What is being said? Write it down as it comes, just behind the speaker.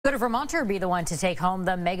Could a Vermonter be the one to take home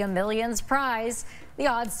the Mega Millions prize? The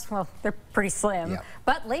odds, well, they're pretty slim. Yep.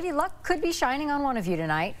 But Lady Luck could be shining on one of you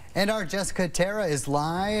tonight. And our Jessica Terra is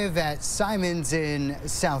live at Simon's in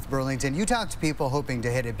South Burlington. You talk to people hoping to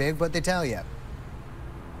hit it big, what they tell you.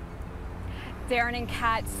 Darren and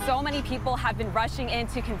Kat, so many people have been rushing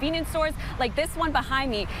into convenience stores like this one behind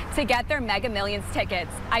me to get their Mega Millions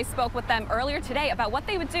tickets. I spoke with them earlier today about what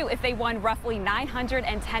they would do if they won roughly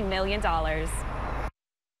 $910 million.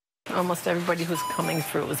 Almost everybody who's coming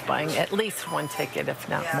through is buying at least one ticket, if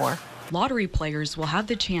not more. Lottery players will have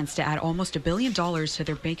the chance to add almost $1 billion to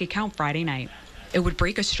their bank account Friday night. It would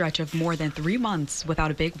break a stretch of more than 3 months without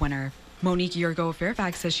a big winner. Monique Yergo of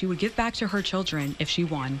Fairfax says she would give back to her children if she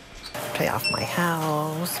won. Pay off my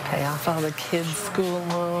house, pay off all the kids' school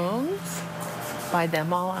loans, buy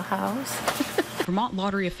them all a house. Vermont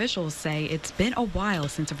lottery officials say it's been a while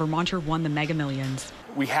since a Vermonter won the Mega Millions.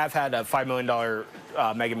 We have had a $5 million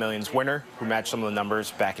Mega Millions winner who matched some of the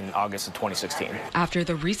numbers back in August of 2016. After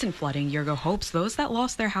the recent flooding, Yergo hopes those that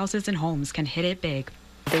lost their houses and homes can hit it big.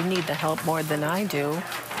 They need the help more than I do,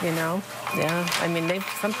 you know? Yeah, I mean,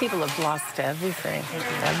 some people have lost everything.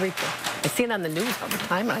 I see it on the news all the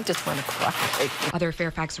time, and I just want to cry. Other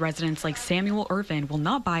Fairfax residents like Samuel Irvin will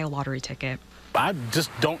not buy a lottery ticket. I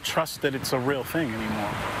just don't trust that it's a real thing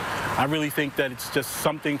anymore. I really think that it's just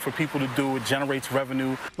something for people to do. It generates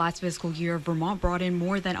revenue. Last fiscal year, Vermont brought in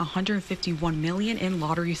more than $151 million in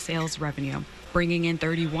lottery sales revenue, bringing in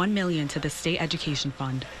 $31 million to the state education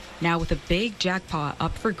fund. Now with a big jackpot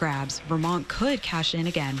up for grabs, Vermont could cash in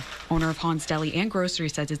again. Owner of Hans Deli and Grocery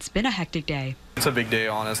says it's been a hectic day. It's a big day,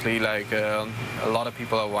 honestly. A lot of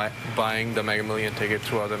people are buying the Mega Million ticket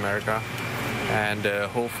throughout America. And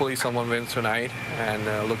hopefully someone wins tonight,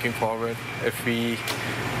 and looking forward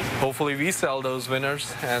hopefully we sell those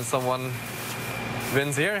winners and someone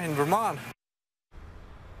wins here in Vermont.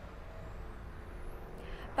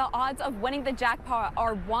 The odds of winning the jackpot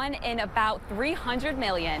are 1 in about 300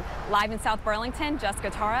 million. Live in South Burlington,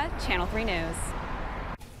 Jessica Terra, Channel 3 News.